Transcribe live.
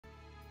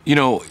You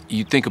know,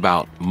 you think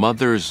about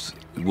mothers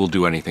will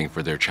do anything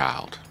for their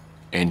child,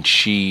 and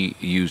she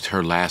used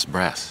her last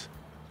breath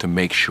to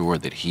make sure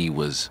that he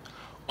was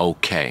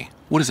okay.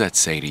 What does that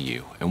say to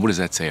you, and what does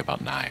that say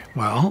about Naya?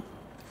 Well,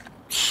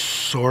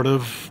 sort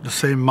of the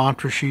same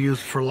mantra she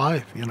used for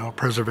life, you know,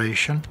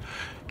 preservation,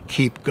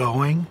 keep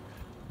going.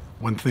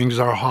 When things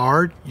are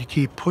hard, you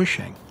keep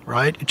pushing,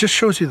 right? It just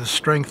shows you the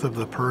strength of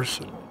the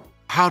person.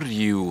 How do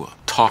you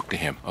talk to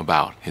him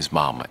about his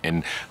mama?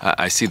 And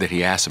I see that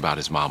he asks about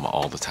his mama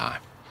all the time.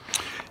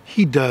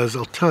 He does.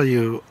 I'll tell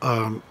you,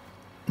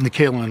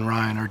 Nikhil and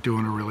Ryan are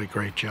doing a really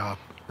great job,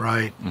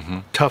 right?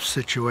 Tough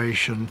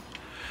situation,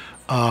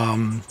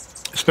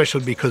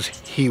 especially because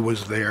he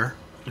was there.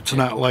 It's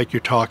not like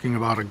you're talking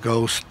about a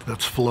ghost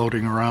that's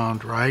floating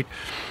around, right?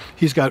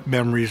 He's got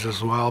memories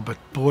as well, but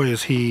boy,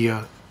 is he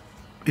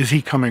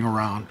coming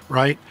around,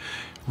 right?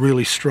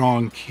 Really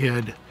strong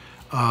kid.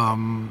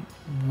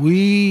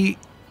 We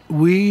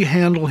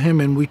handle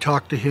him and we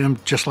talk to him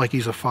just like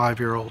he's a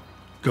 5-year-old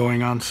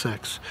going on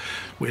 6.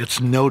 It's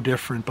no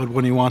different, but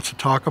when he wants to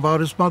talk about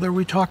his mother,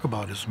 we talk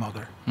about his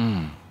mother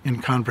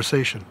in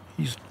conversation.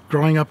 He's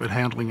growing up and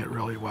handling it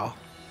really well.